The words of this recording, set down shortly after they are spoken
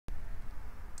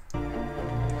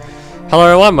Hello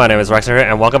everyone, my name is Raxern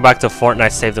and welcome back to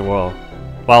Fortnite Save the World.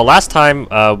 Well, last time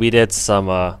we did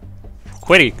some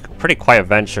pretty quiet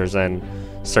adventures and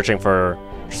searching for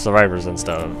survivors and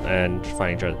stuff and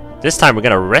finding treasure. This time we're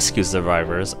gonna rescue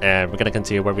survivors and we're gonna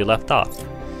continue where we left off.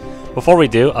 Before we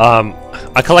do,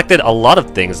 I collected a lot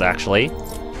of things actually.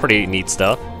 Pretty neat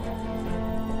stuff.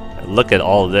 Look at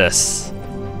all this.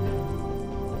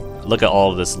 Look at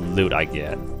all of this loot I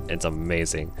get. It's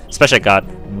amazing. Especially I got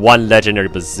one legendary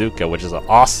bazooka, which is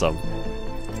awesome.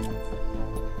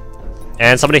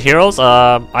 And some of the heroes,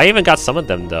 I even got some of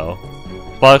them though.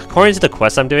 But according to the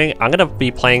quest I'm doing, I'm gonna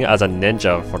be playing as a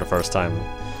ninja for the first time.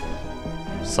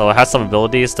 So it has some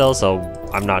abilities still, so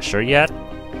I'm not sure yet.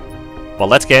 But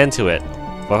let's get into it.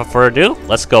 Without further ado,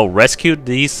 let's go rescue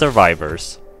these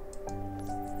survivors.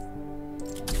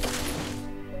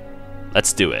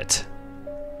 Let's do it.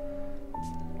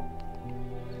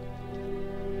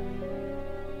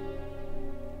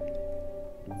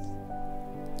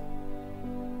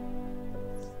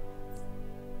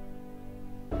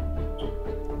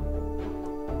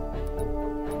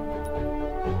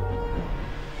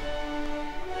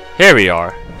 Here we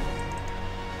are.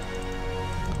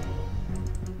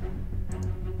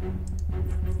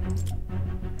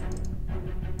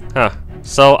 Huh.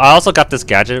 So I also got this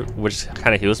gadget which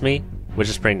kind of heals me, which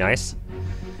is pretty nice.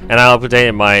 And I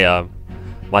updated my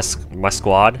my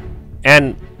squad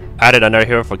and added another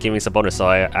hero for giving me some bonus, so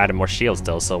I added more shields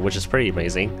still, so which is pretty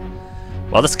amazing.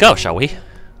 Well, let's go, shall we?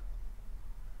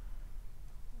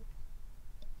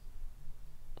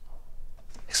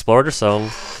 Explore the zone.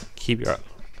 Keep your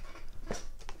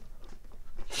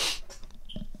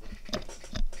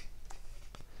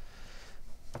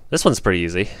This one's pretty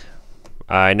easy.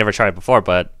 I never tried it before,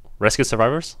 but rescue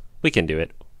survivors? We can do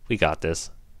it. We got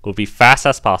this. We'll be fast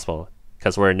as possible,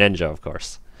 because we're a ninja, of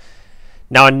course.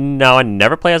 Now I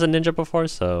never played as a ninja before,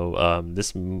 so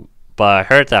but I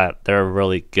heard that they're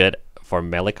really good for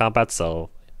melee combat,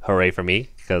 so hooray for me,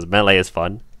 because melee is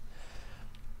fun.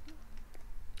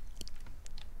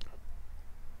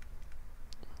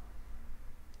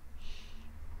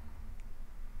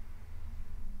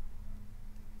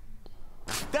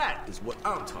 That is what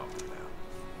I'm talking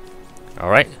about.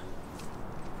 Alright.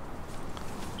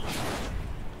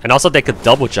 And also they could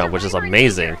double jump, which is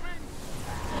amazing.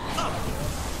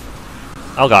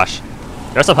 Oh gosh.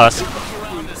 There's a husk.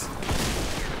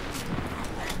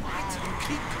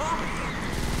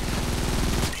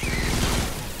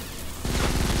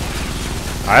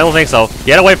 I don't think so.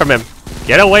 Get away from him.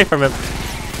 Get away from him.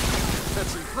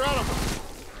 That's incredible.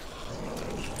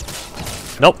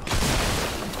 Nope.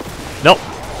 Nope.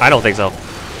 I don't think so.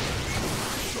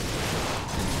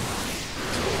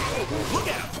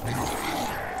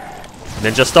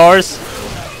 Ninja stars.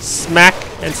 Smack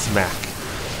and smack.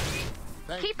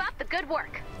 Keep up the good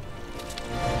work.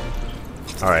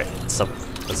 Alright, so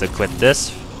let's equip this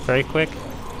very quick.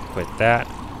 Equip that.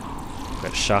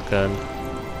 Equip shotgun.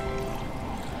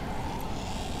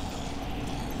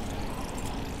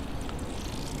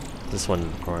 This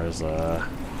one requires I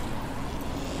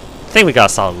think we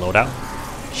got a solid loadout.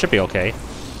 Should be okay.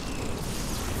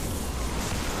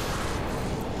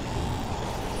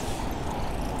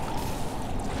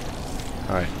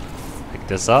 Alright. Pick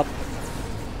this up.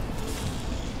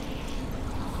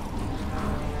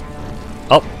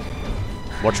 Oh!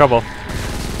 More trouble.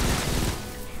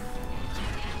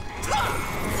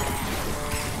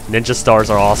 Ninja stars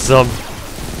are awesome.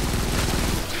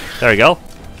 There we go.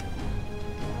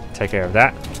 Take care of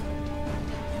that.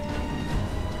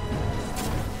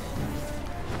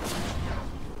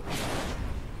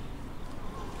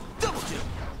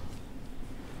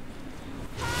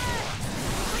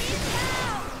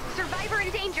 Survivor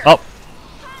in danger. Oh!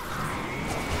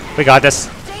 We got this.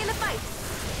 Stay in the fight.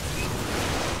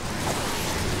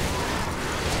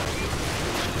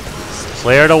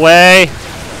 Clear it away.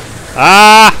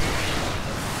 Ah!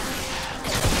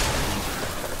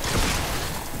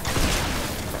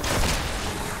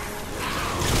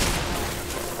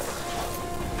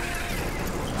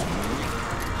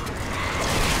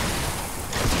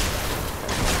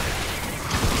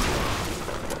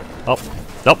 Oh,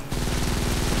 nope.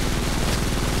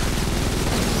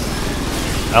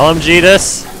 LMG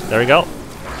this. There we go.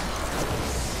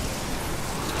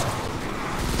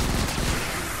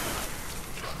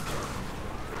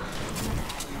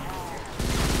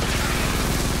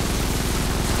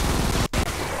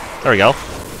 There we go. No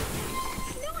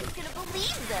one's gonna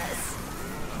believe this.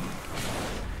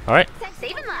 Alright.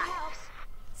 Saving lives.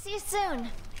 See you soon.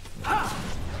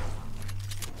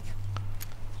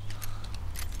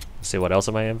 See what else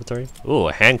in my inventory? Ooh,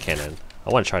 a hand cannon. I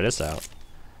want to try this out.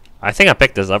 I think I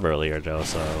picked this up earlier though,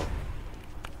 so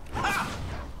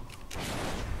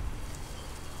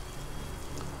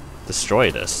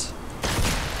destroy this.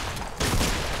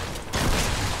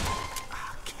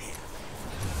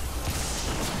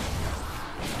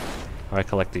 Alright,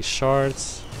 collect these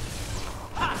shards.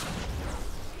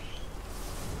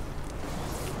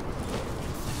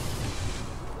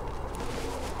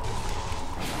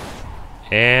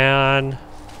 And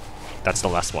that's the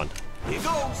last one. Here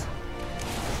goes.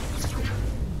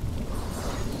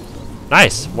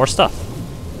 Nice, more stuff.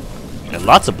 And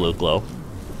lots of blue glow.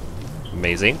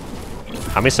 Amazing.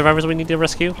 How many survivors we need to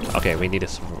rescue? Okay, we need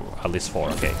at least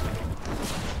 4, okay.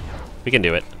 We can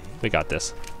do it. We got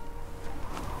this.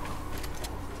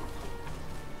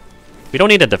 We don't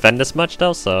need to defend this much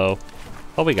though, so...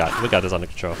 Oh, we got this under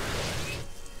control.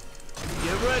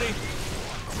 Get ready.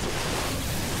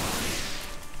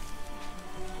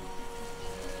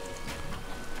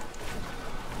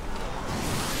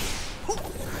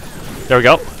 There we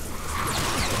go.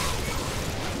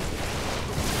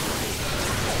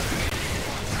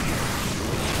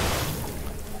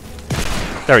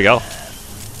 There we go.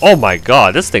 Oh my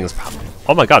god, this thing's...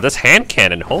 Oh my god, this hand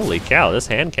cannon. Holy cow, this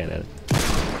hand cannon.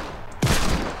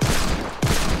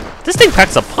 This thing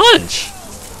packs a punch!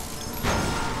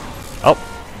 Oh,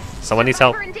 someone needs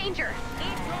help. We're in danger.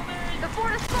 The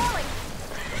fort is falling.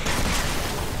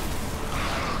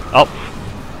 Oh.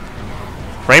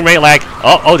 Frame rate lag.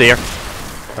 Oh, oh dear.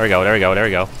 There we go, there we go, there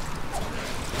we go.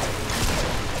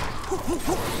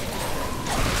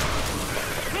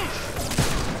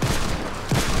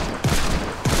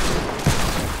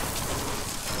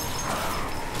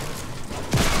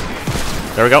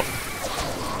 There we go.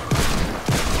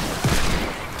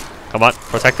 Come on,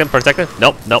 protect him, protect him.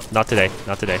 Nope, nope, not today,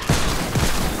 not today.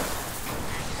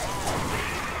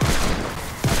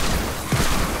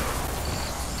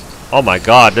 Oh my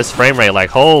god, this frame rate,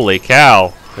 like, holy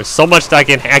cow. There's so much that I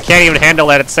can't even handle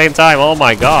it at the same time. Oh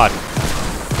my god.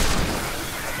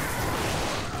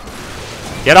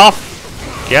 Get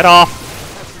off. Get off.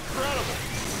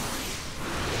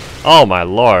 Oh my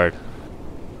lord.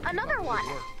 Another one.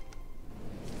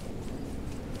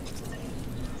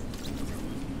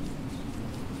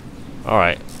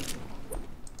 Alright.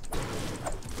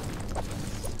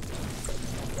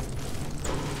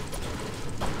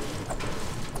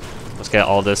 Let's get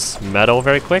all this metal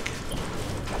very quick.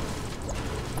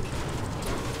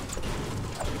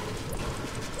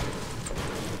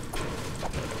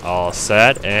 All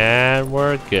set, and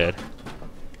we're good.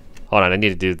 Hold on, I need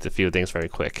to do a few things very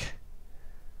quick.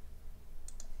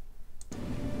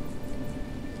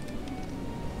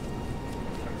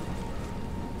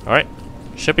 Alright.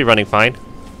 Should be running fine.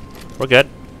 We're good.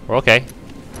 We're okay.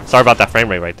 Sorry about that frame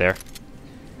rate right there.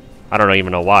 I don't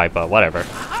even know why, but whatever.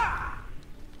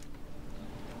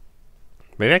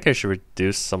 Maybe I should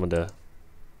reduce some of the...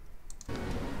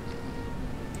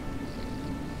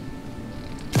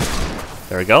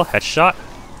 There we go. Headshot.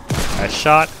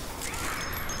 Headshot.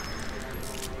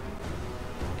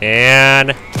 And...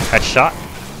 Headshot.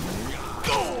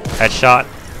 Headshot.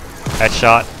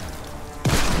 Headshot.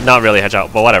 Not really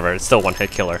headshot, but whatever. It's still one hit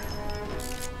killer.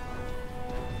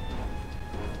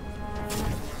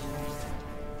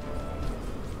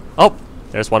 Oh!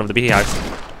 There's one of the beehives.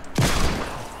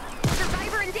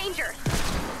 Survivor in danger.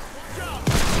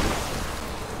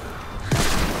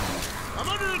 I'm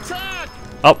under attack.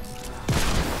 Oh!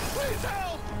 Please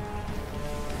help.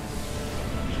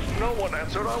 No one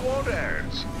answered our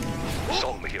wonders.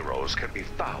 Some heroes can be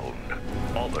found,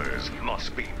 others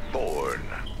must be born.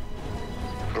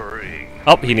 Bring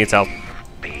Oh, he needs help.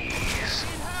 peace.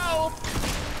 Help.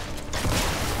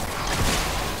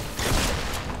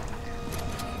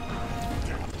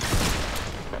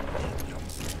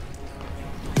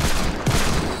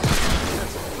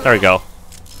 There we go.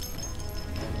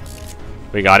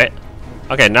 We got it.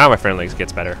 Okay, now my friendly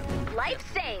gets better. Life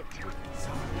saved.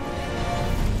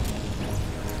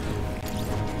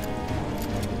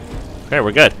 Okay,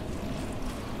 we're good.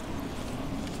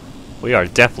 We are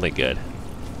definitely good.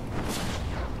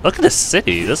 Look at this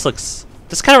city. This looks...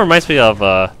 This kind of reminds me of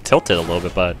Tilted a little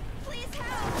bit, but... Please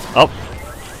help.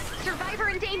 Oh, Survivor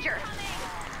in danger.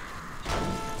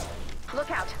 Look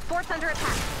out. Fort's under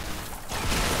attack.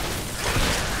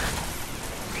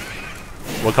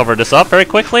 we'll cover this up very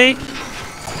quickly.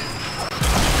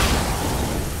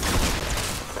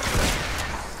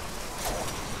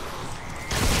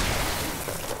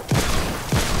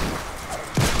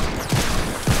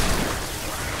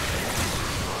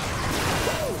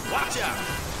 Watch out.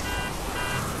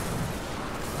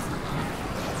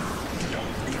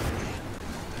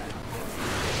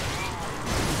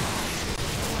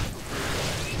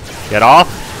 Get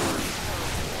off.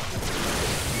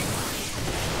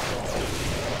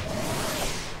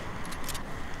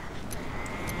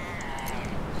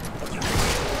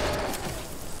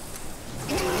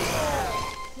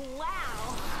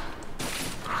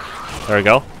 There we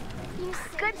go.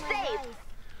 Good save.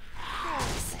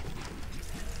 Thanks.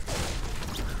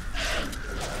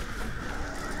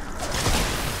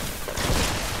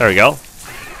 There we go.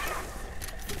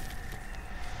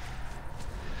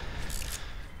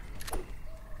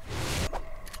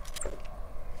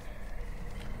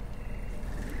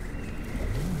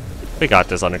 We got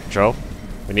this under control.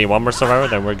 We need one more survivor,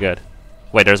 then we're good.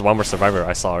 Wait, there's one more survivor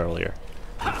I saw earlier.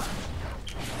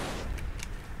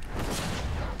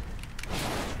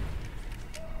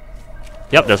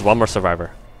 Yep, there's one more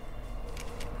survivor.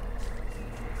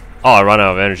 Oh, I run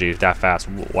out of energy that fast.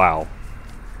 Wow.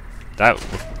 That...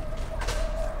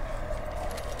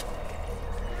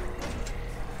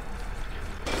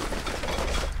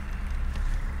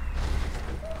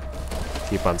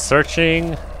 Keep on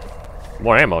searching.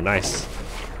 More ammo, nice.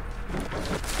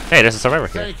 Hey, there's a survivor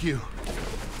here. Thank you.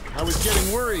 I was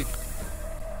getting worried.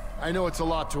 I know it's a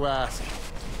lot to ask.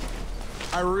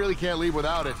 I really can't leave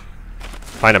without it.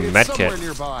 Find a med Somewhere kit.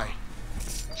 nearby.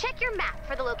 Check your map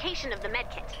for the location of the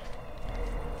medkit.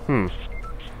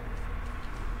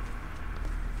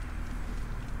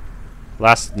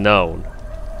 Last known.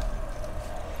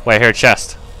 Wait, I heard a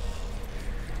chest.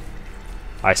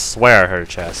 I swear I heard a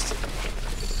chest.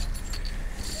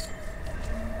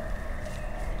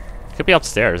 Could be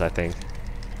upstairs, I think.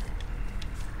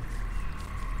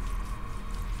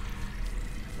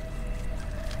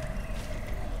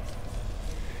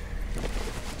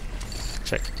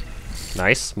 Check.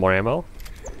 Nice, more ammo.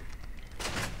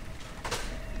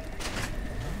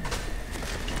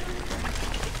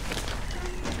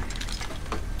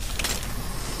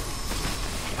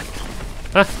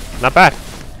 Huh, not bad.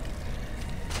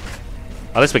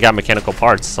 At least we got mechanical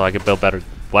parts, so I can build better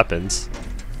weapons.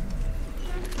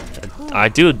 I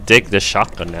do dig this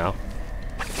shotgun now.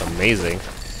 It's amazing.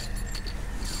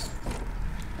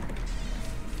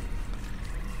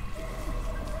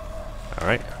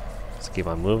 Alright, let's keep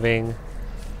on moving.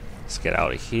 Let's get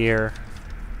out of here.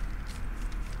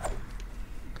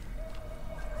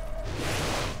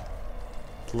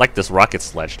 I like this rocket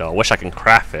sledge though. I wish I can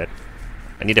craft it.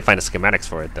 I need to find the schematics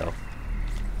for it though.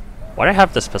 Why do I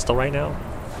have this pistol right now?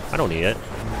 I don't need it.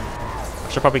 I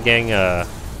should probably gang let's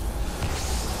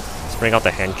bring out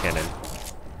the hand cannon.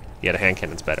 Yeah, the hand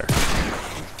cannon's better.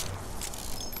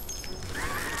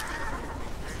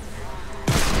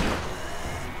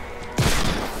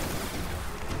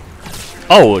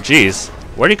 Oh jeez.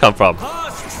 Where'd he come from?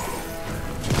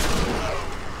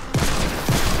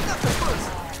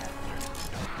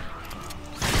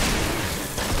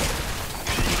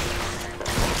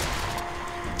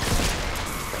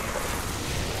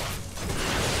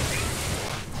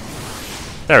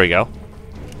 There we go.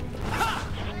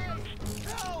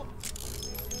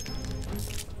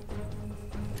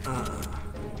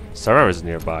 Server's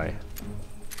nearby.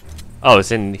 Oh,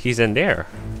 he's in there.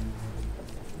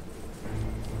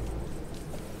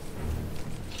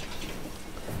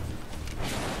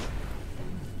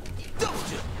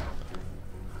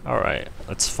 Alright,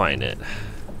 let's find it.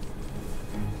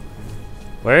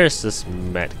 Where is this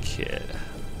med kit?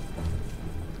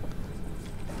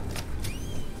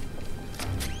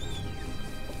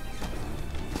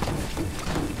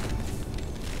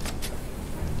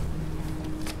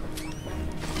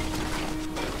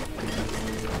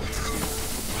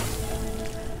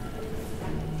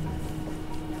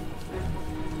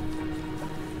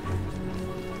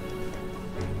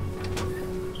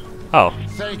 Oh.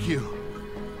 Thank you.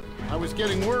 I was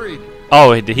getting worried.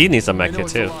 Oh, he needs a I med know kit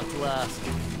it's too. a lot to ask.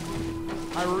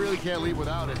 I really can't leave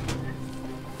without it.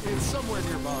 It's somewhere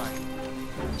nearby.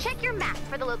 Check your map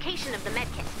for the location of the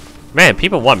medkit. Man,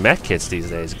 people want med kits these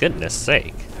days. Goodness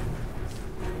sake.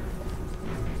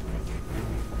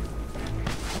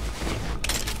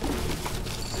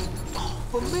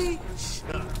 For me?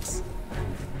 Shucks.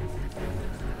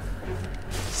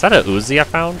 Is that a Uzi I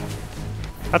found?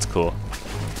 That's cool.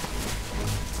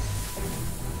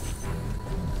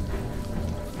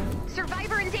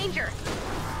 Survivor in danger.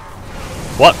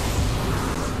 What?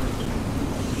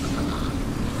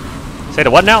 Say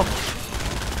the what now?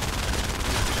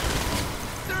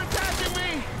 They're attacking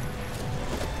me!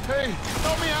 Hey,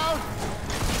 help me out!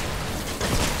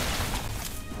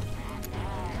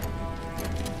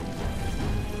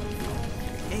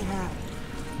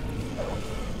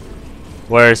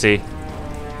 Where is he?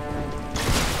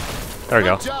 There we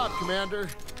go. Good job, Commander.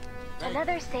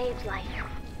 Another saved life.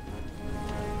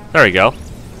 There we go.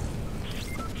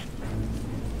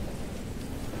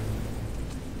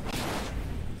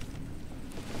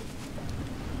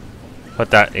 Put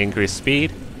that increased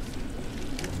speed.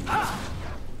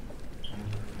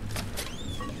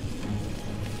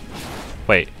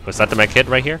 Wait, was that the med kit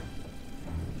right here?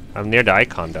 I'm near the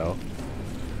icon though.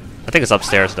 I think it's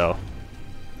upstairs though.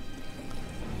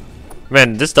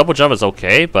 Man, this double jump is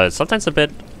okay, but sometimes a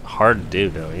bit hard to do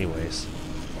though anyways.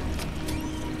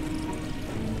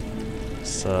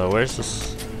 So where's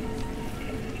this?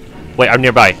 Wait, I'm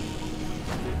nearby.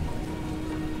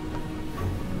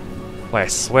 Wait, I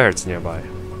swear it's nearby.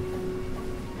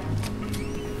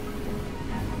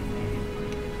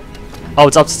 Oh,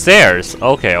 it's upstairs.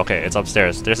 Okay, okay, it's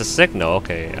upstairs. There's a signal.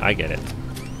 Okay, I get it.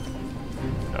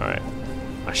 All right,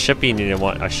 I should be near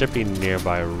one. I should be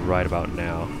nearby right about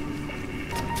now.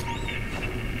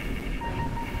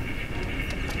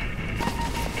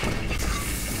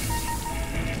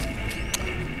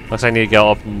 Looks like I need to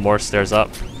go up more stairs up.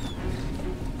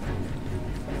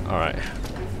 All right.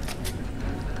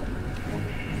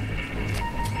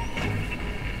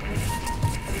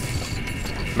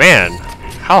 Man,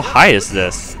 how high is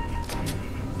this?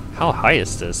 How high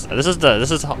is this? This is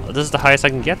the highest I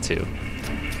can get to.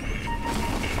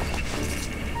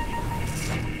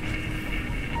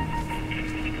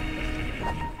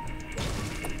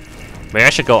 Maybe I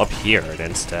should go up here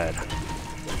instead.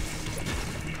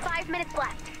 5 minutes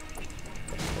left.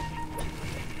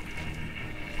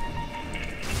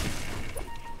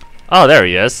 Oh, there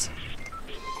he is.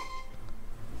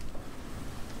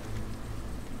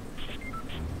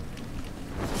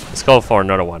 Let's go for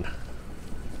another one.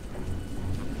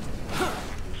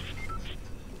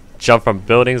 Jump from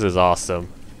buildings is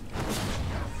awesome.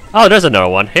 Oh, there's another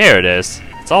one. Here it is.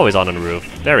 It's always on the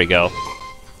roof. There we go.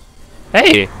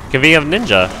 Hey, convenient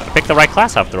ninja. I picked the right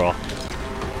class after all.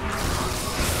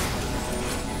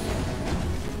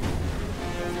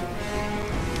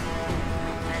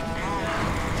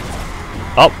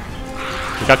 Oh,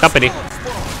 we got company.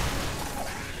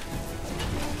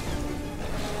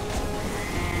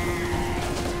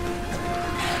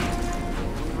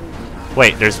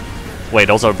 Wait,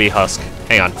 those are bee husk.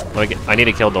 Hang on, I need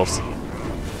to kill those.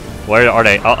 Where are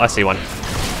they? Oh, I see one.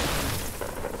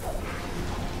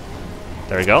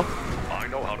 There we go. I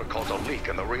know how to cause a leak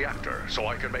in the reactor, so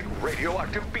I can make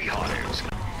radioactive beehives.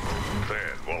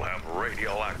 Then we'll have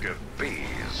radioactive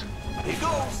bees. He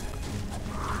goes.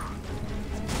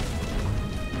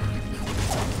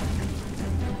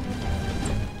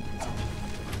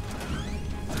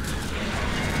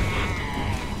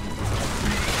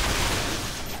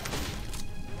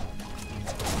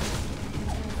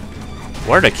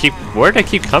 Where'd they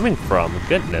keep coming from?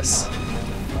 Goodness.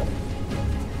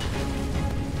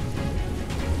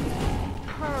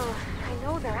 I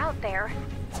know they're out there.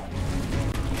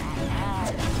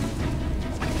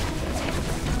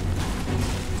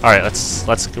 All right,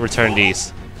 let's return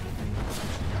these.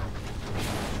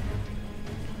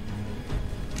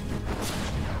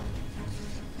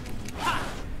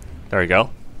 There we go.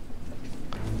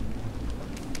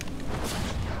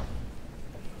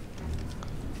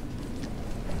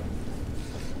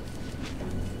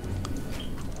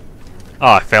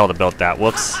 Oh, I failed to build that.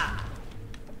 Whoops.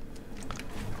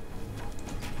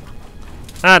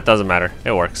 Ah, it doesn't matter.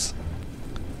 It works.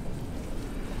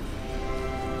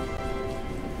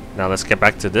 Now let's get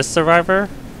back to this survivor.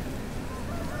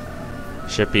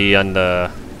 Should be on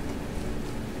the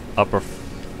upper.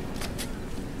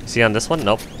 Is he on this one?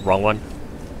 Nope, wrong one.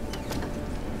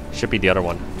 Should be the other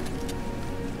one.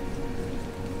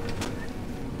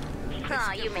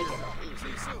 Aw, you make it.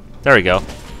 There we go.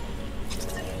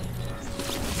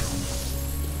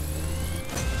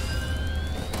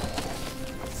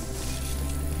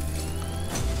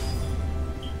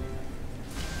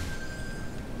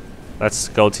 Let's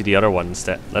go to the other one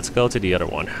instead. Let's go to the other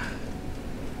one.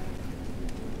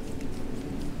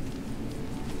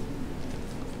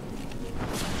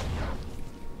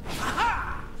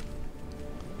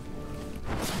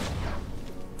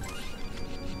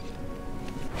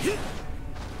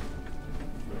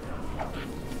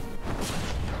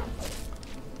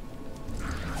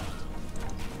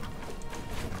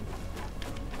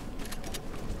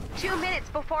 Two minutes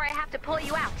before I have to pull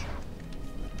you out.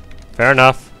 Fair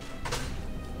enough.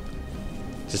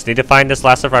 Just need to find this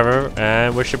last survivor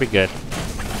and we should be good. I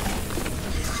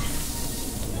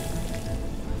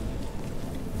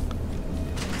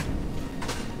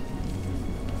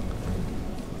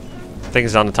think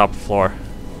he's on the top floor.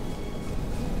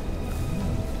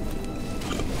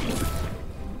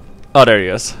 Oh, there he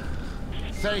is.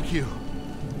 Thank you.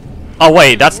 Oh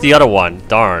wait, that's the other one.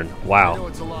 Darn. I know Wow.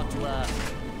 it's a lot to ask.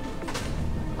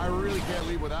 I really can't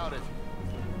leave without it.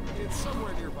 It's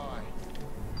somewhere nearby.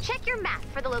 Check your map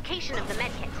for the location of the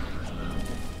medkit.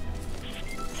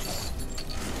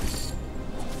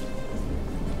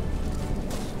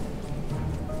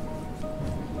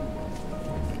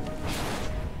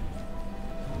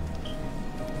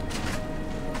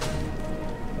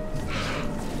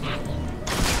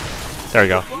 There we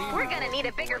go. We're gonna need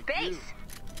a bigger base.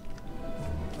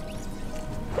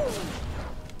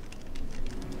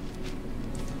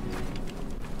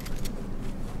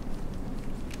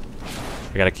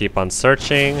 We gotta keep on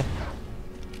searching.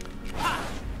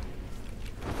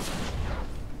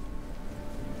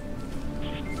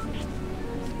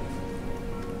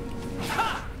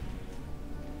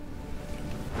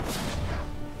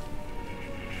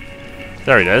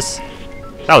 There it is.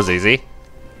 That was easy.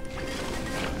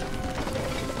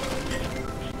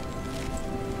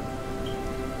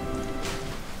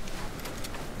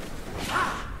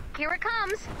 Here it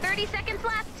comes. 30 seconds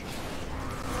left.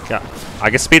 Yeah, I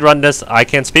can speedrun this. I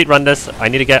can speedrun this. I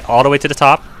need to get all the way to the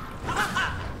top.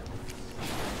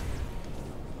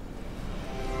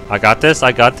 I got this.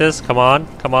 I got this. Come on.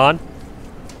 Come on.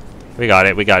 We got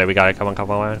it. We got it. We got it. Come on.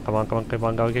 Come on. Come on. Come on. Keep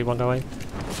on going. Keep on going.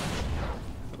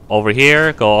 Over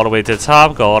here. Go all the way to the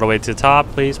top. Go all the way to the top.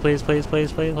 Please, please, please,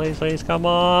 please, please, please, please. Come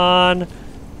on.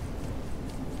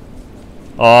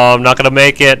 Oh, I'm not gonna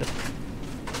make it.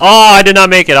 Oh, I did not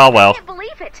make it. Oh well. I can't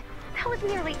believe it. That was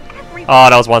nearly every. Oh,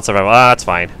 that was one survival. Ah, that's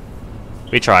fine.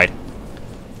 We tried.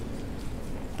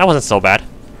 That wasn't so bad.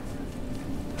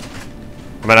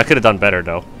 I mean, I could have done better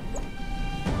though.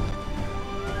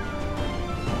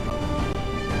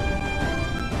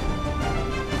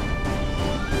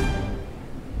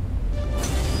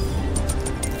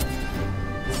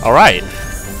 All right.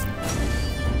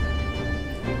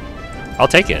 I'll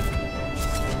take it.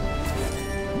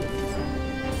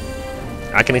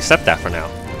 I can accept that for now.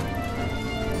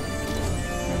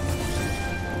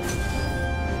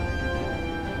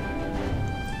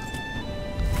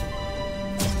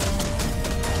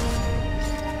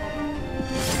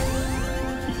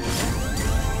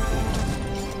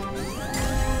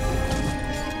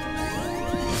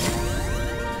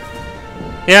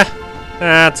 Yeah,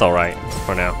 that's all right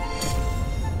for now.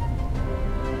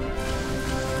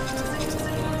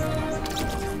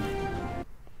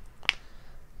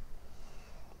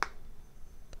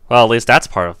 Well, at least that's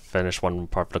finished one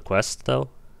part of the quest, though.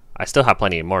 I still have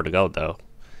plenty more to go, though.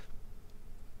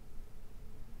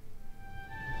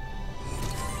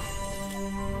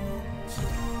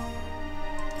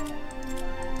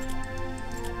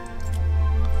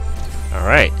 All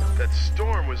right. That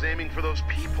storm was aiming for those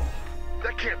people.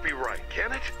 That can't be right,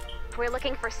 can it? We're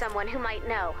looking for someone who might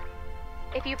know.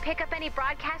 If you pick up any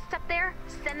broadcasts up there,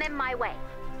 send them my way.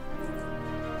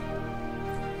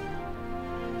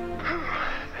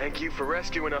 Thank you for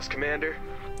rescuing us, Commander.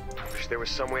 Wish there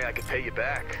was some way I could pay you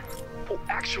back. Oh,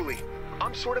 actually,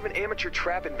 I'm sort of an amateur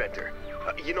trap inventor.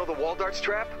 You know the wall darts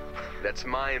trap? That's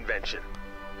my invention.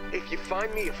 If you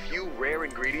find me a few rare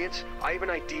ingredients, I have an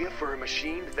idea for a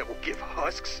machine that will give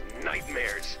husks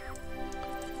nightmares.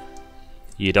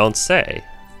 You don't say.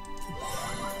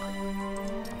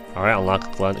 Alright,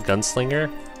 unlock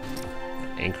Gunslinger.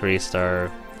 Increased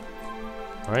our...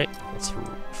 Alright, let's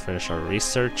finish our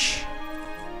research.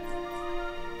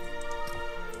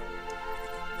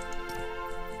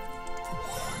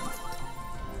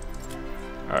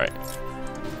 Alright.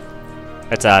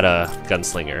 Let's add a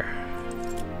Gunslinger.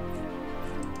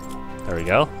 There we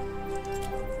go.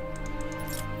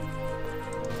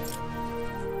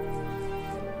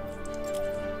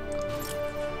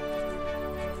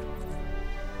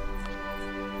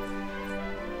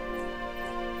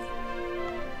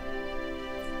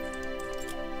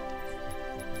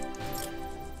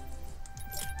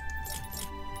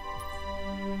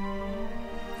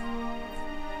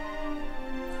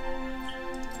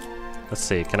 Let's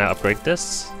see, can I upgrade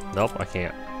this? Nope, I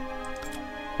can't.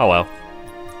 Oh well.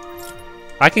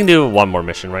 I can do one more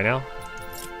mission right now.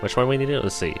 Which one we need to do?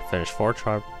 Let's see. Finish 4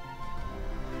 tribe.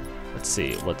 Let's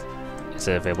see, what is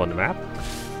it available on the map?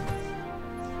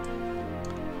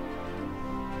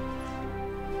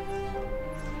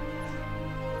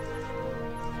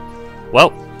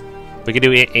 Well, we can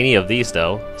do any of these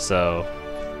though, so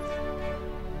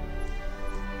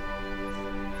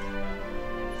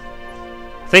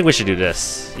I think we should do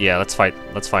this. Yeah, let's fight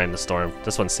in the storm.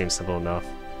 This one seems simple enough.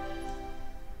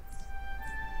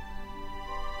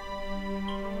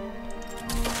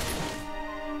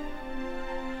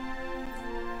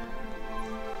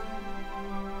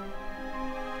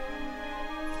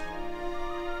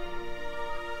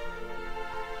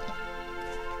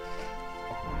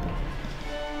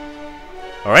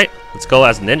 Alright, let's go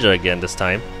as Ninja again this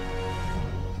time.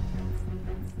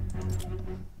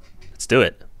 Let's do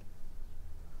it.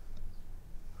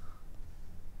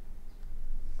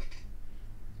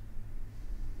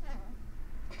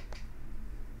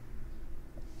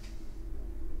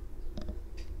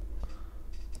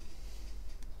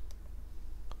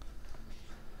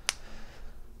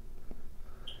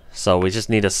 So we just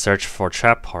need to search for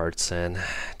trap parts and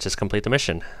just complete the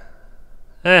mission.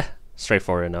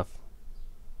 Straightforward enough.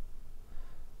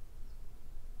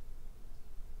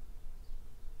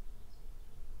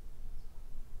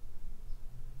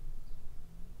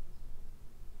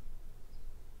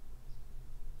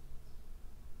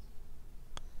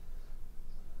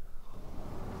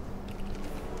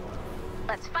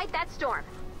 Let's fight that storm.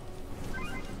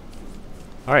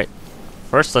 Alright,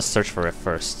 first let's search for it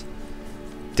first.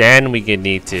 Then we can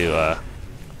need to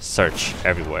search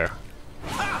everywhere.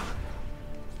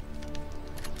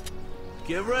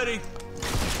 Get ready.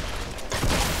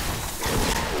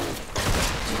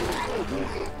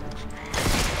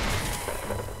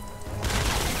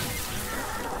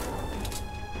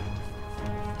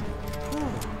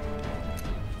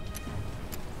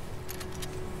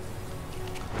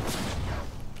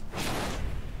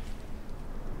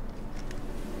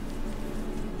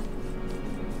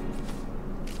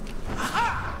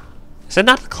 Is it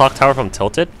not the clock tower from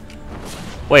Tilted?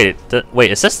 Wait,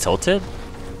 wait, is this Tilted?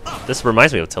 This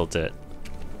reminds me of Tilted.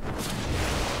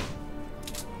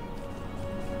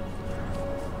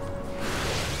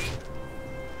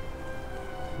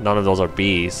 None of those are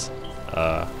bees,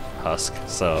 husk,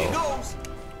 so...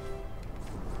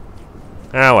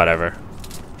 whatever.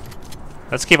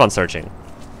 Let's keep on searching.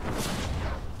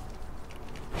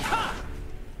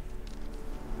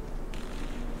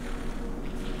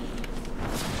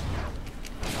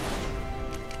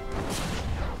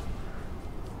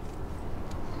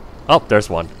 Oh, there's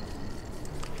one.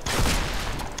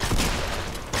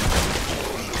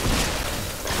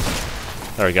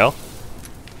 There we go.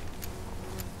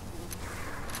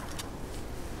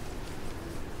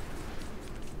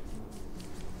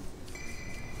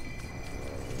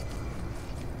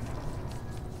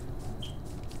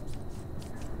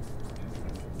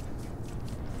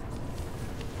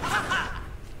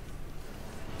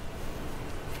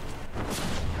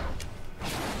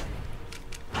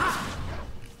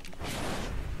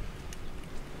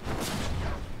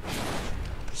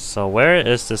 So where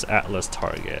is this Atlas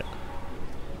target?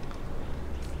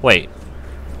 Wait,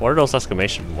 what are those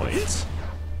exclamation points?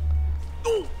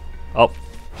 Oh,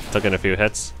 took in a few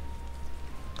hits.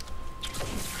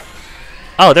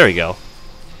 Oh, there we go.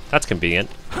 That's convenient.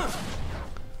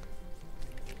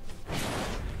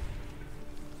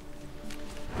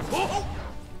 Oh,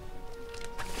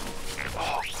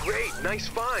 great, nice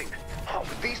find.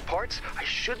 With these parts, I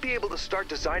should be able to start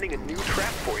designing a new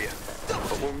trap for you.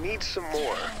 But we'll need some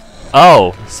more.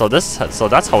 Oh, so that's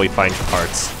how we find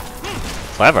parts.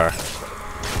 Clever.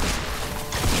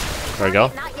 There we go.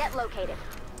 Not yet located.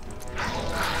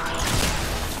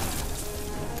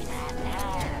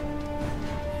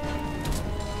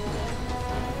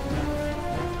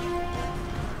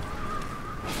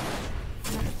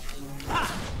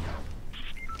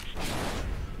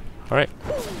 Alright.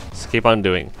 Let's keep on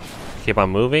doing. Keep on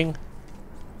moving.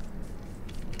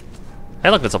 Hey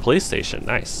look, it's a police station.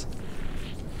 Nice.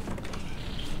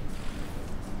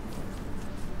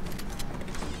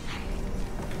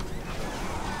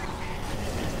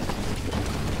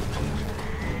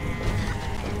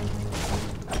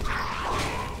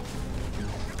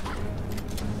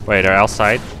 Wait, they're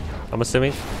outside, I'm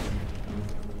assuming?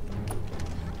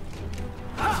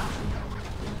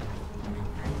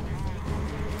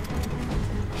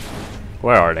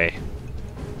 Where are they?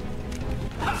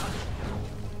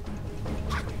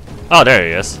 Oh, there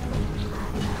he is.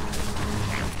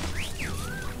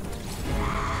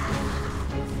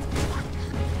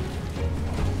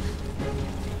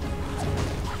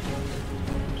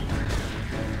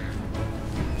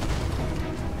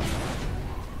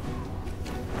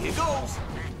 Here goes.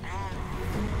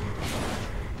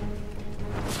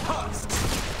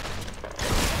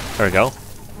 There we go.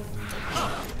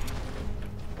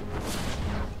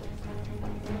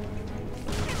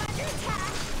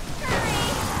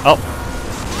 Oh.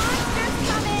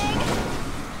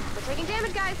 We're taking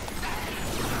damage, guys.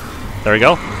 There we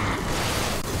go.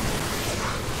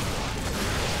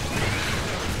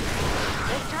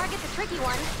 This target's a tricky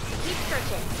one. Keep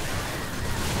searching.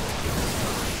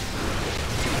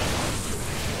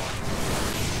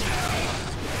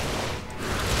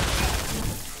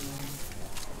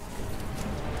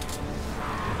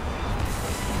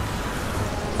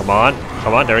 Come on.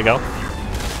 Come on, there we go.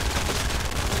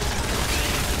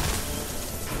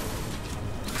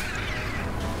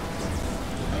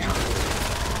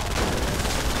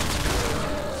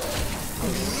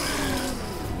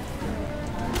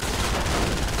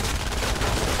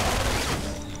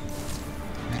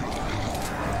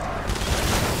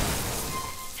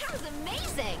 That was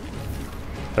amazing!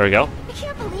 There we go. I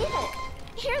can't believe it!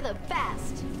 You're the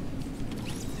best!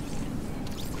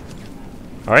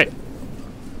 Alright.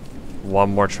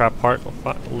 One more trap part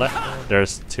left.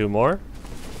 There's 2 more.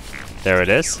 There it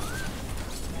is.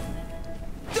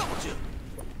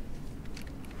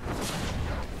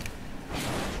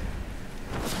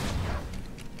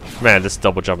 Man, this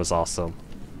double jump is awesome.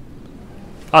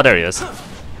 Oh, there he is.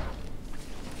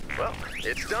 Well,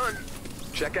 it's done.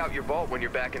 Check out your vault when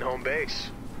you're back in home base.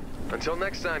 Until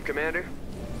next time, Commander.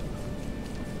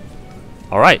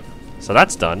 Alright, so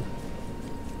that's done.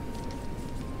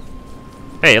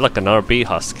 Hey, look, another bee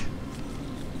husk.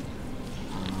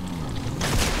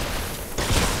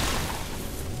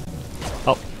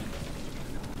 Oh.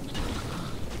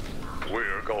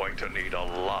 We're going to need a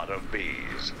lot of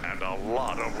bees and a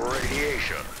lot of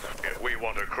radiation if we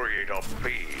want to create a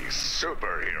bee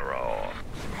superhero.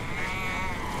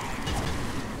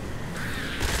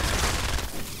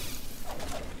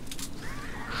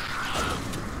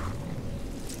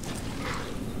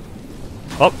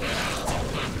 Oh,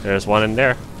 there's one in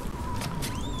there.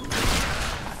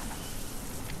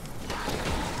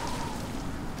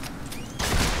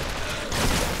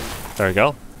 There we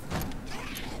go.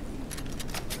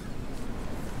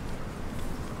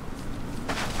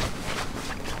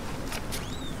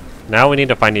 Now we need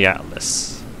to find the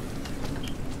atlas.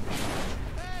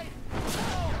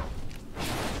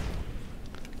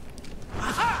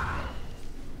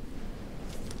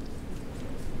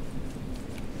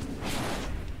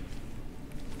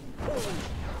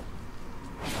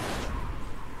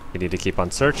 We need to keep on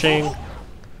searching.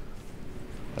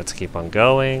 Let's keep on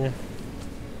going.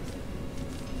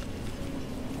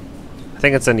 I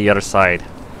think it's on the other side.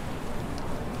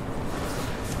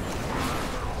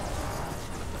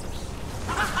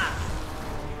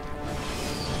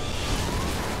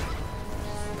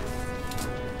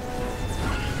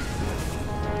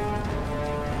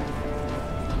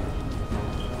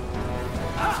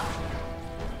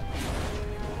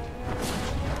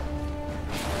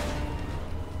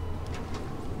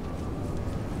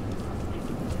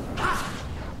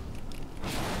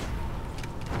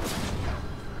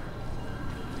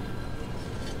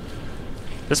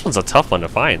 This one's a tough one to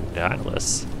find, the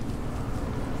atlas.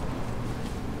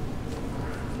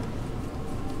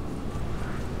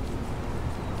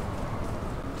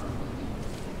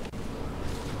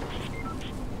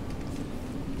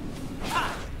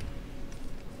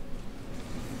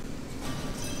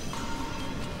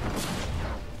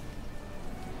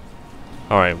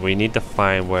 Alright, we need to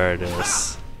find where it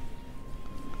is.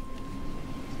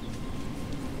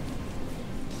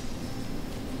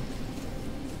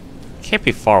 Can't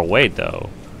be far away though.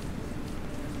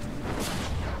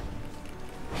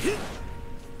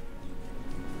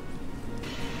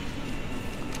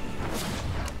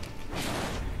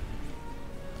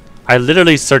 I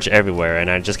literally search everywhere and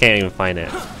I just can't even find it.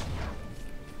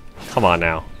 Come on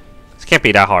now. This can't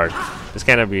be that hard. This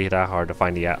can't be that hard to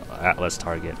find the atlas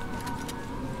target.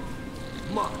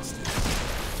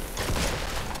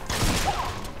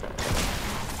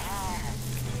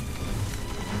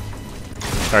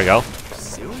 There we go.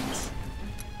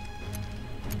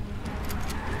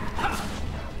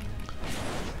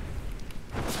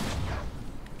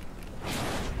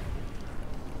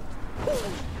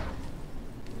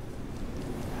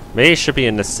 Maybe it should be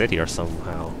in the city or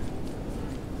somehow.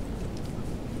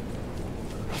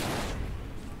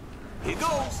 Here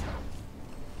goes.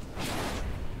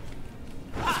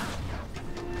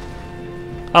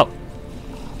 Oh,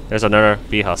 there's another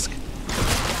bee husk.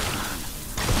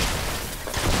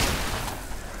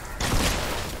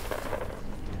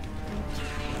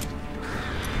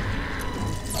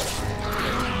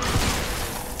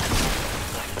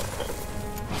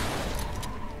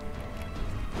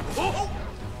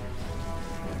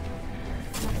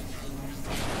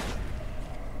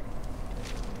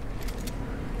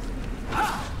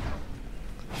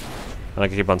 I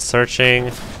can keep on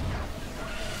searching.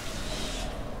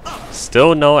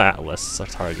 Still no atlas or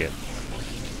target.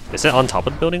 Is it on top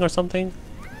of the building or something?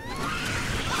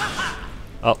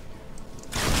 Oh.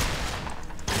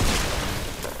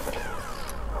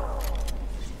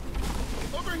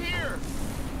 Over here.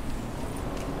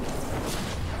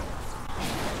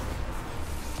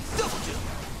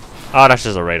 Oh, that's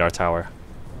just a radar tower.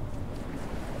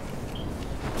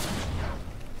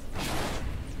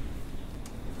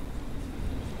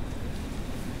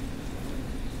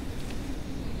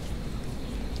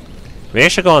 Maybe I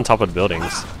should go on top of the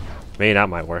buildings. Maybe that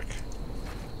might work.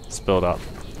 Let's build up.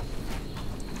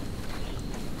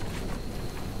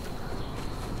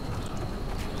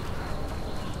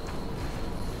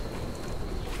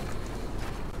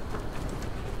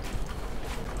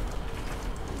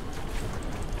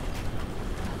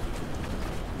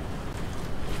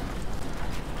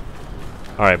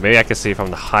 Alright, maybe I can see from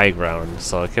the high ground,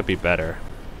 so it could be better.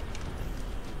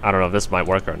 I don't know if this might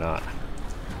work or not.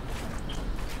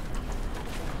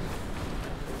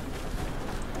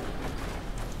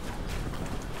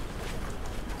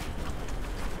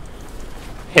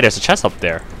 Hey, there's a chest up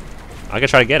there. I can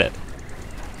try to get it.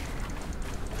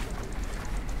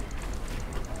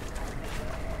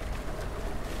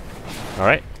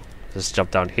 Alright. Just jump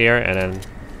down here and then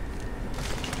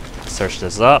search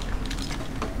this up.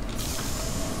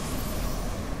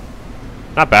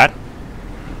 Not bad.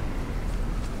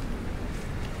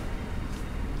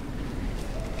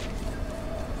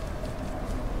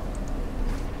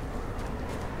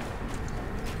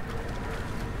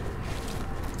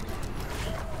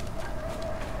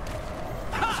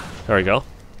 There we go.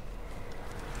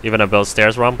 Even I built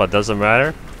stairs wrong, but doesn't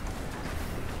matter.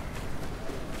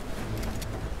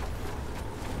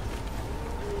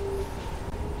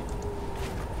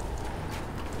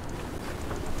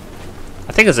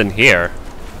 I think it's in here.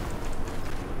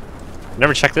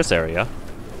 Never checked this area.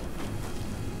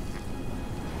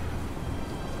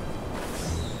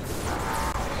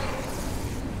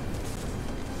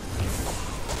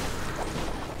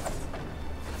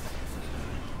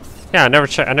 Yeah, I never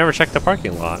checked the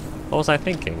parking lot. What was I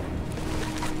thinking?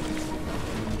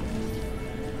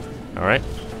 Alright.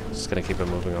 Just gonna keep it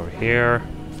moving over here.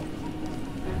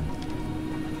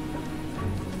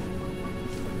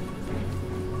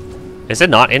 Is it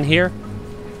not in here?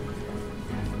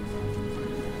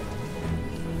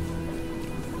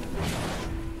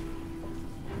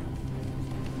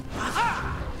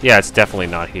 Yeah, it's definitely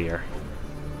not here.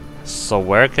 So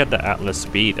where could the Atlas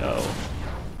be, though?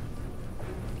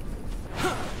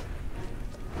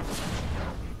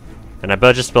 And I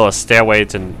better just build a stairway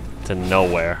to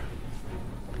nowhere.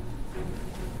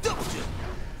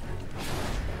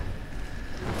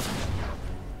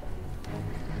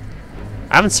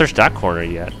 I haven't searched that corner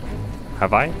yet.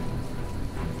 Have I?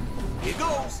 Here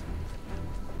goes.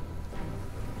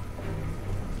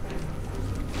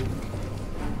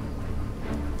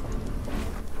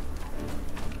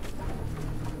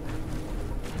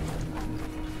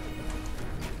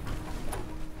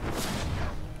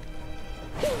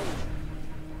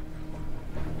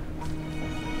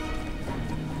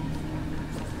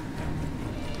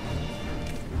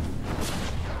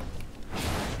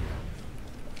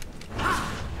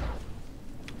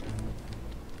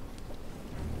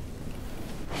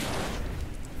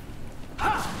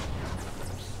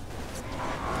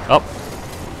 Oh,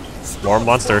 more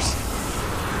monsters.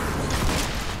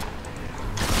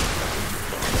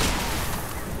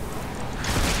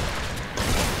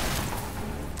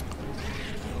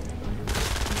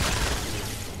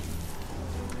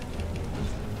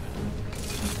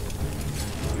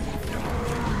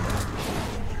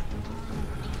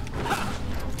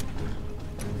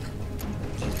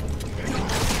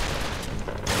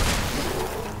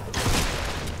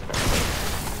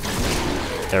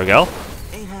 There we go.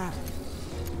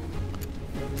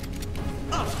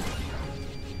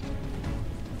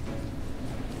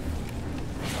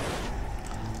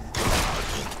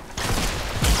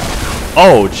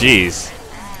 Oh, jeez.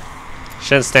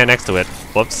 Shouldn't stand next to it.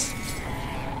 Whoops.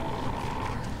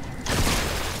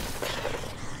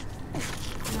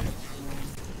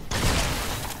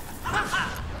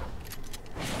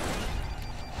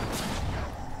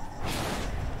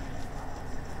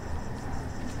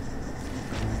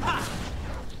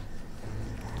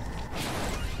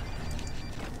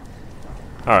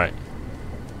 Alright.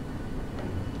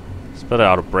 Let's build it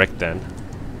out of brick then.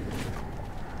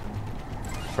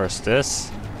 First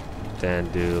this, then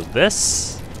do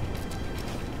this.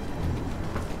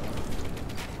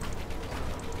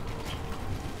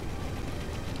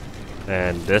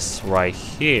 And this right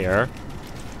here.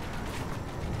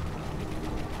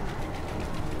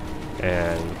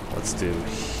 And let's do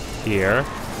here.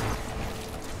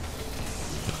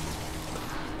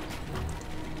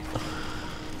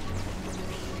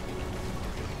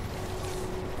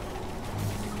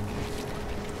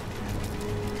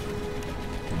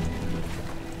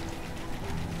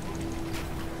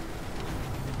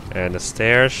 And the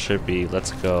stairs should be,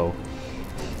 let's go.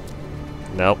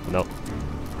 Nope, nope.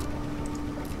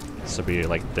 This will be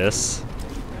like this.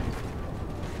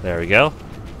 There we go.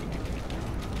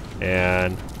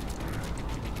 And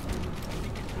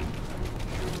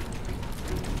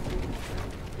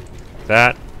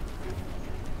that.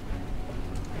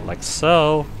 Like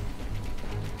so.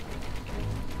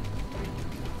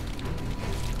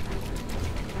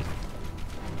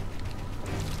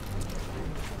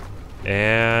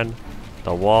 And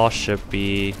the wall should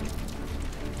be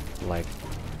like,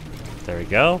 there we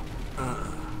go.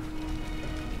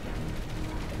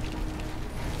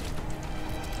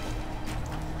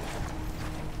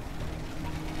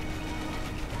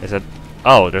 Is it?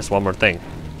 Oh, there's one more thing.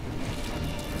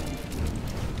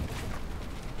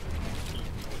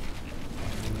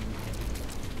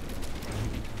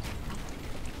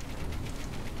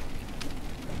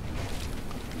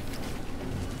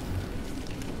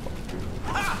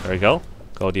 There we go.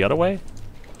 Go the other way.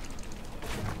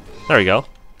 There we go.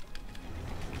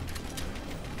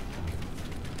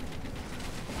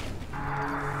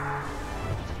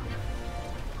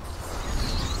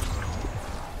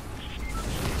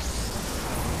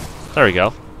 There we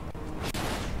go.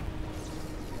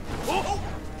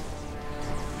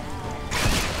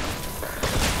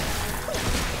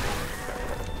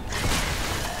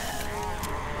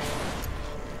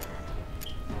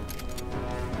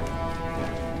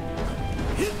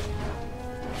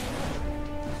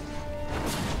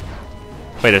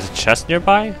 Wait, there's a chest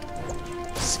nearby?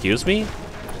 Excuse me?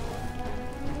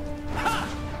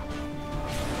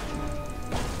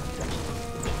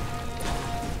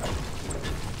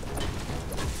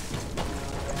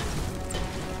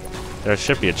 There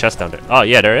should be a chest down there. Oh,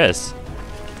 yeah, there is.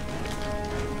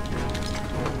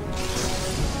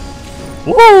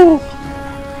 Woo!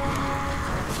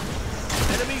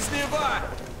 Enemies nearby.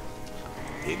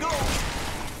 Here goes.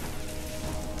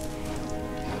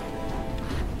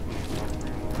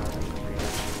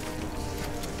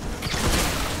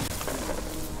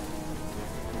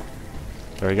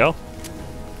 There we go.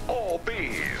 All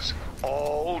bees,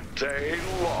 all day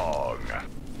long.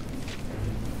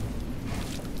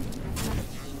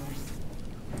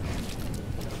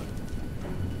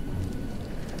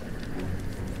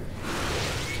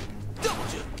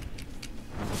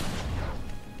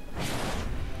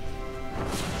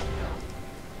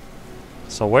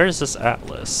 So where is this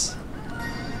atlas?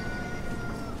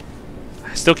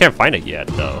 I still can't find it yet,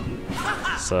 though.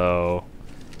 So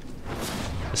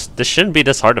this shouldn't be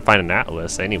this hard to find an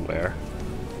atlas anywhere.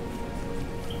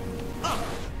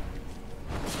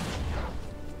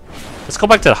 Let's go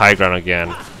back to the high ground again.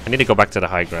 I need to go back to the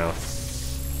high ground.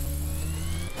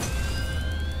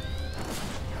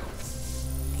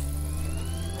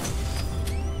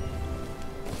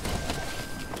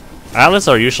 Atlas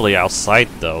are usually outside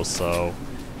though, so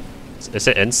is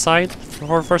it inside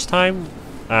for the first time?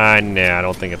 Nah, I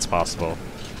don't think it's possible.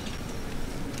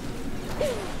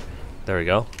 There we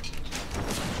go.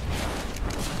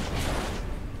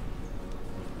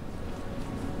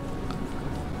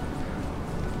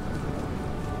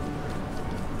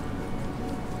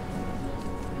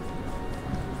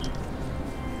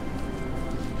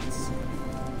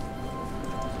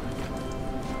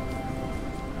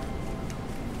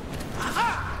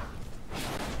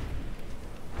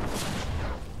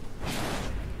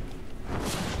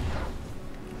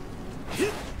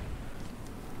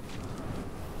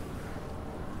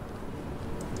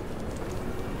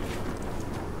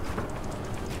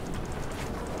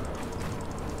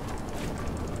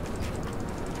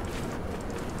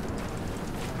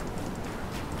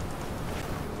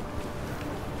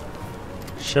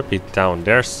 Should be down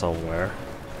there somewhere.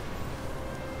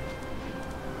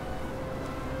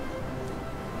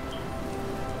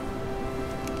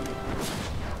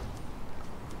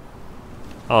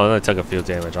 Oh, that took a few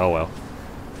damage. Oh well.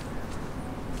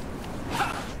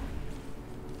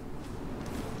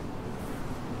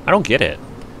 I don't get it.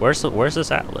 Where's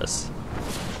this atlas?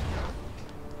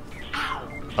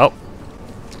 Oh,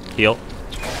 heal.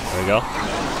 There we go.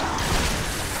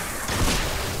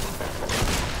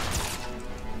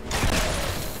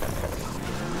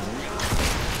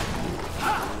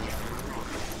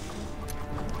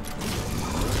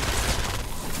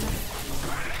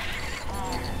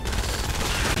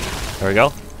 There we go.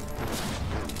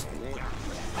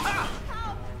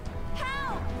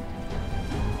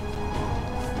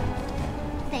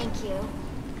 Thank you.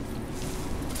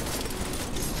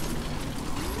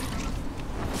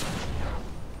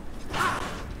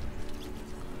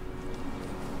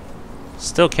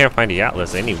 Still can't find the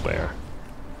atlas anywhere.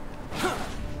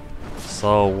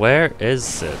 So where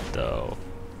is it though?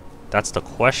 That's the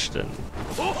question.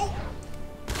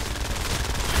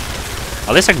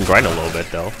 At least I can grind a little bit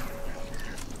though.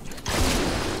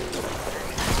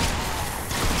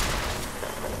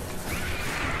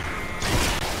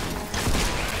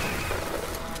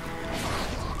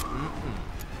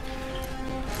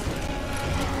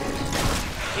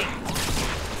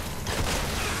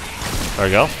 There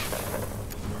we go.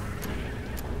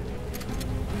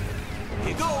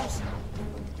 Here goes.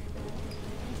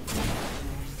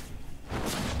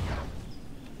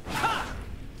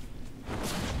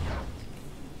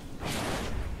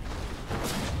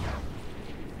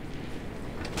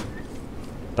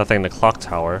 Nothing in the clock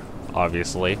tower,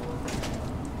 obviously.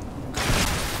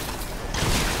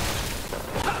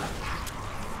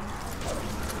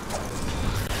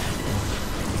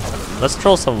 let's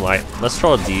throw some light. Let's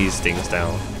throw these things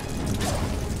down.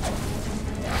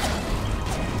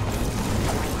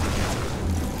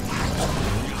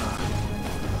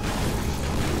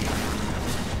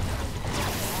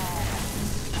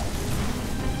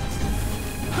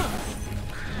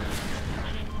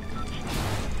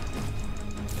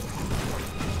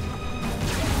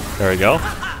 There we go.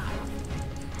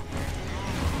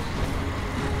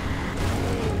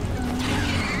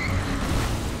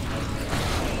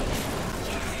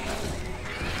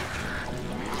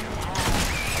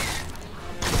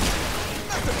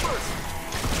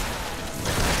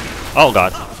 Oh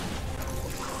god.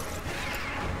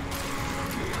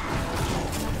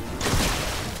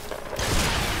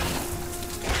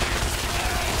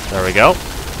 There we go.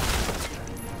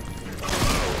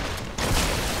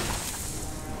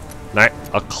 Nice.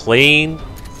 A clean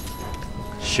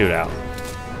shootout.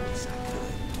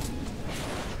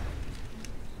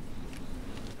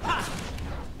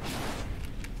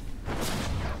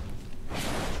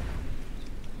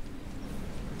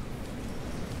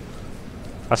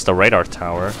 That's the radar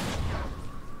tower.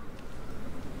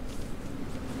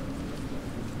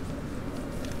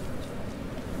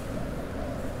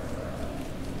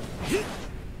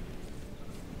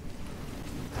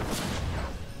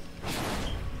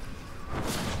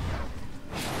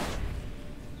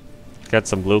 Get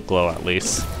some blue glow at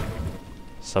least.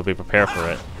 So be prepared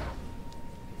for it.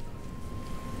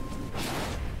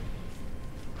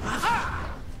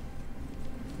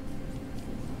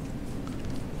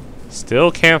 Still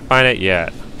can't find it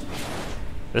yet.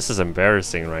 This is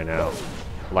embarrassing right now.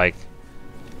 Like,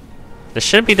 this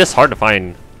shouldn't be this hard to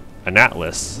find an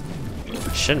atlas.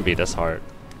 It shouldn't be this hard.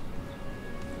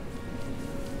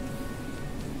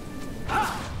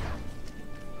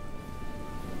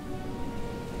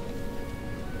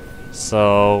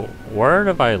 So, where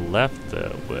have I left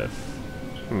it with?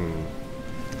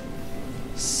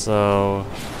 So,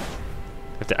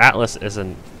 if the atlas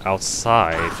isn't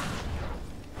outside,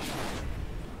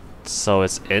 so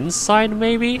it's inside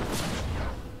maybe?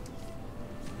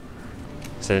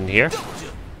 Is it in here?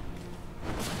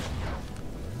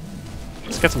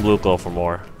 Let's get some blue glow for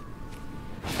more.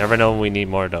 Never know when we need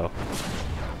more though.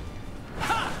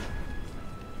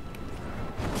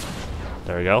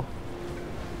 There we go.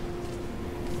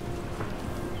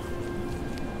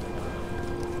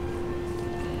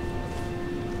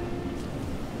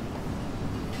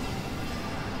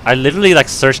 I literally like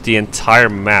searched the entire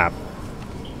map,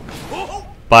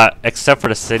 but except for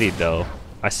the city though.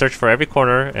 I searched for every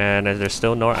corner and there's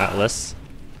still no atlas.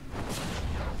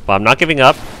 But I'm not giving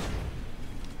up.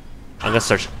 I'm gonna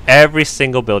search every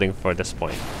single building for this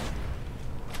point.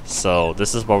 So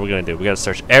this is what we're gonna do. We gotta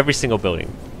search every single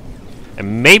building.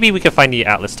 And maybe we can find the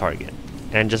atlas target.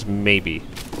 And just maybe.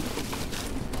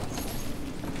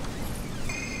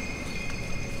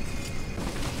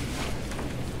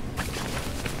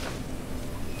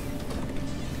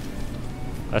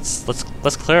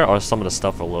 Let's clear some of the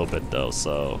stuff a little bit though.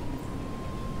 So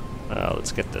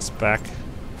let's get this back.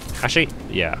 Actually,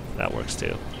 yeah, that works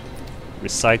too.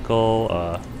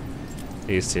 Recycle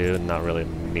these two. Not really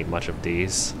need much of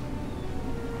these.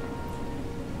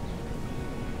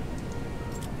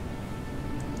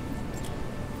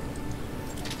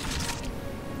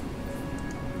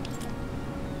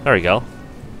 There we go.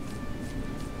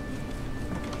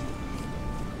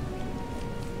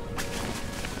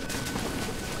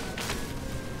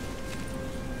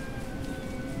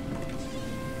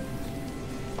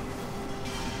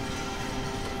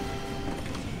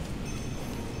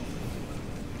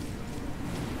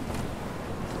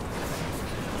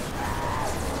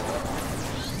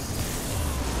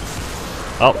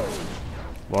 Oh,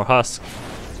 more husks.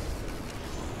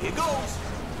 Here goes.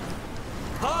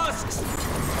 Husks.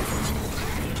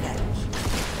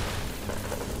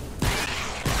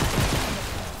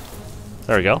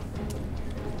 There we go.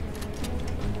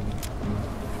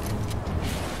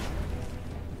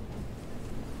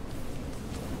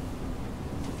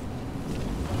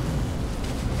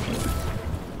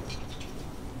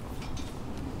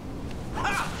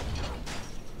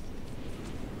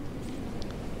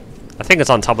 I think it's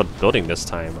on top of the building this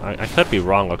time. I could be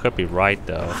wrong, I could be right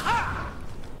though.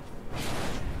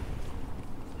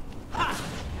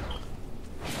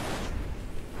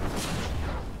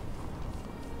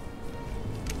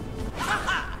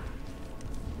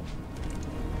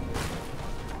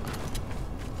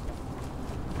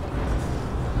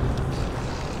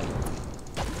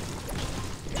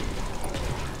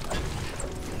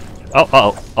 Oh,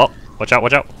 uh-oh, oh, watch out,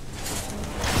 watch out.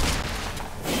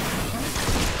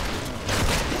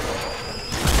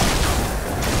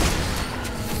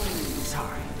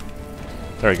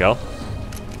 There we go.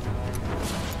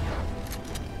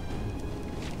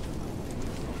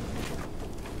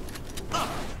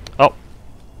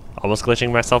 Almost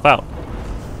glitching myself out.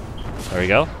 There we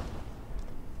go.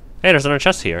 Hey, there's another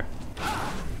chest here.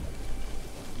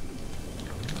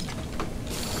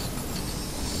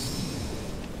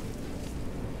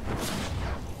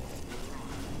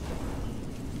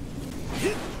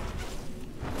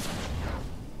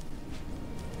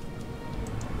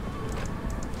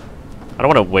 I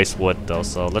don't want to waste wood though,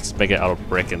 so let's make it out of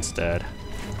brick instead.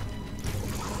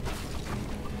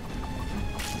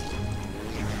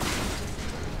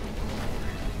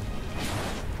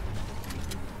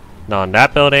 Not in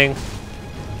that building.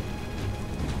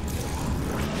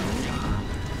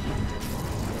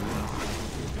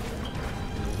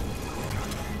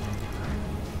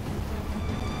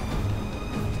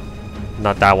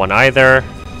 Not that one either.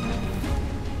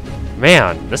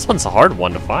 Man, this one's a hard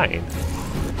one to find.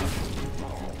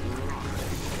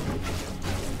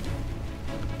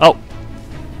 Oh!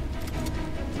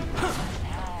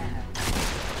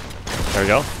 There we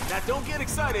go. Now don't get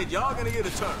excited, y'all gonna get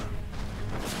a turn.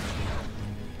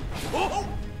 Oh!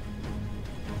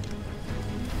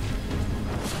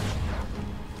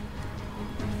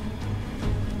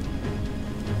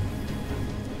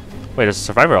 Wait, there's a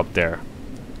survivor up there.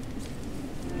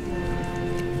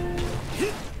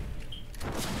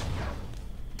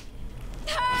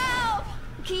 Help!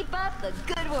 Keep up the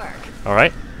good work.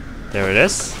 Alright, there it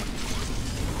is.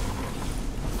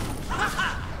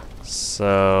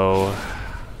 So...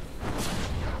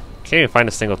 can't even find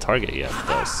a single target yet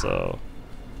though, so...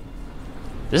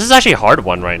 this is actually a hard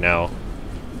one right now.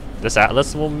 This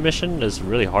Atlas mission is a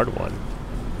really hard one.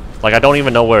 Like, I don't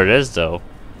even know where it is though.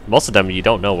 Most of them you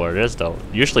don't know where it is though.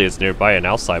 Usually it's nearby and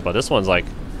outside, but this one's like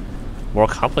more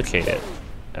complicated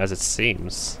as it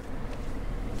seems.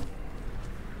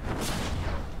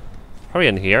 Probably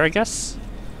in here, I guess?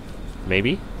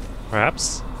 Maybe?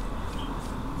 Perhaps?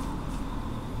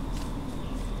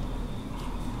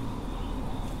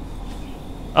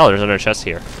 Oh, there's another chest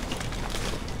here.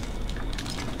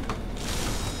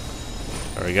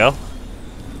 There we go.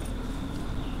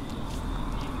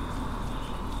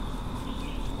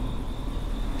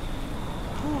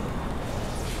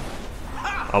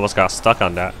 Almost got stuck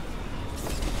on that.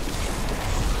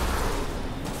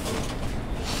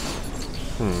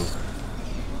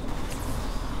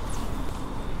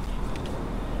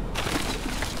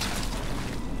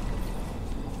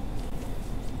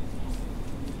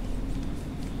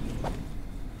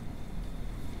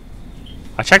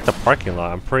 I checked the parking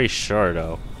lot, I'm pretty sure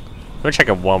though. Let me check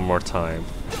it one more time.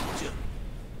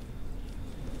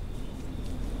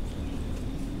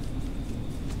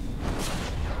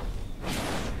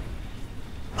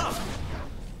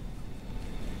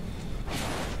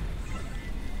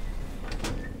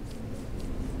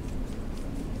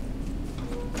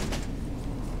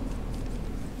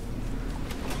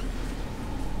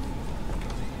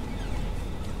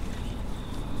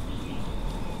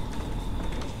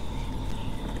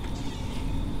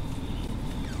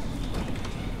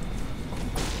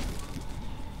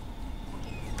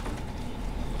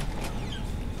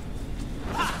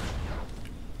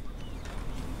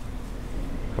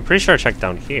 I'm pretty sure I checked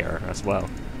down here as well.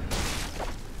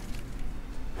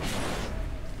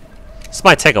 This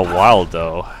might take a while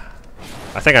though.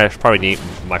 I think I probably need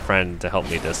my friend to help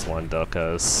me this one though,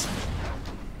 cause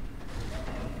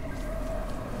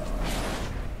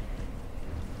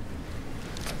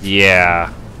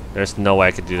yeah, there's no way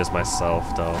I could do this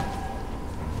myself though.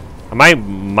 I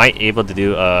might able to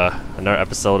do another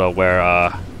episode of where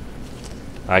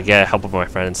I get help with my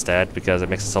friend instead, because it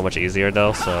makes it so much easier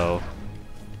though. So,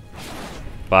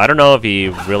 but I don't know if he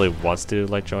really wants to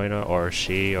like join her or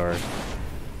she, or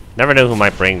never know who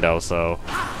might bring though. So,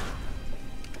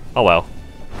 oh well.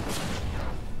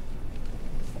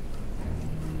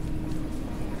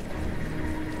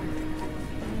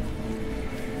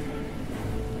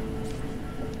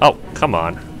 Oh, come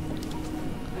on.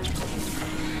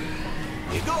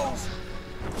 Here goes.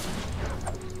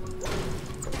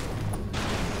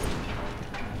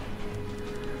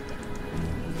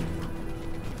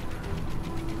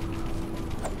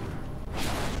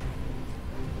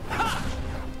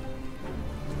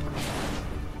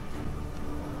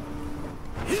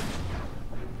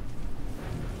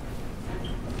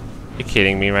 You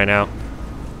kidding me right now?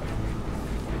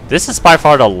 This is by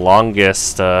far the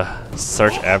longest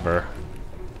search ever.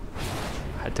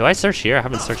 Do I search here? I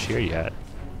haven't searched here yet.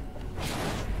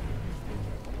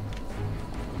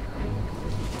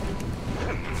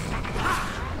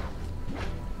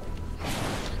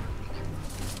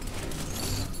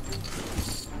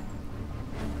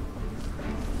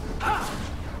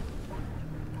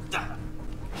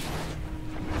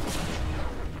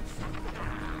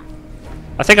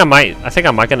 I think I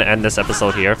might gonna end this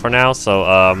episode here for now.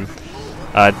 So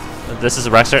this is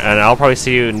Raxern, and I'll probably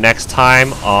see you next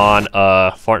time on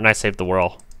Fortnite Save the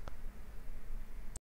World.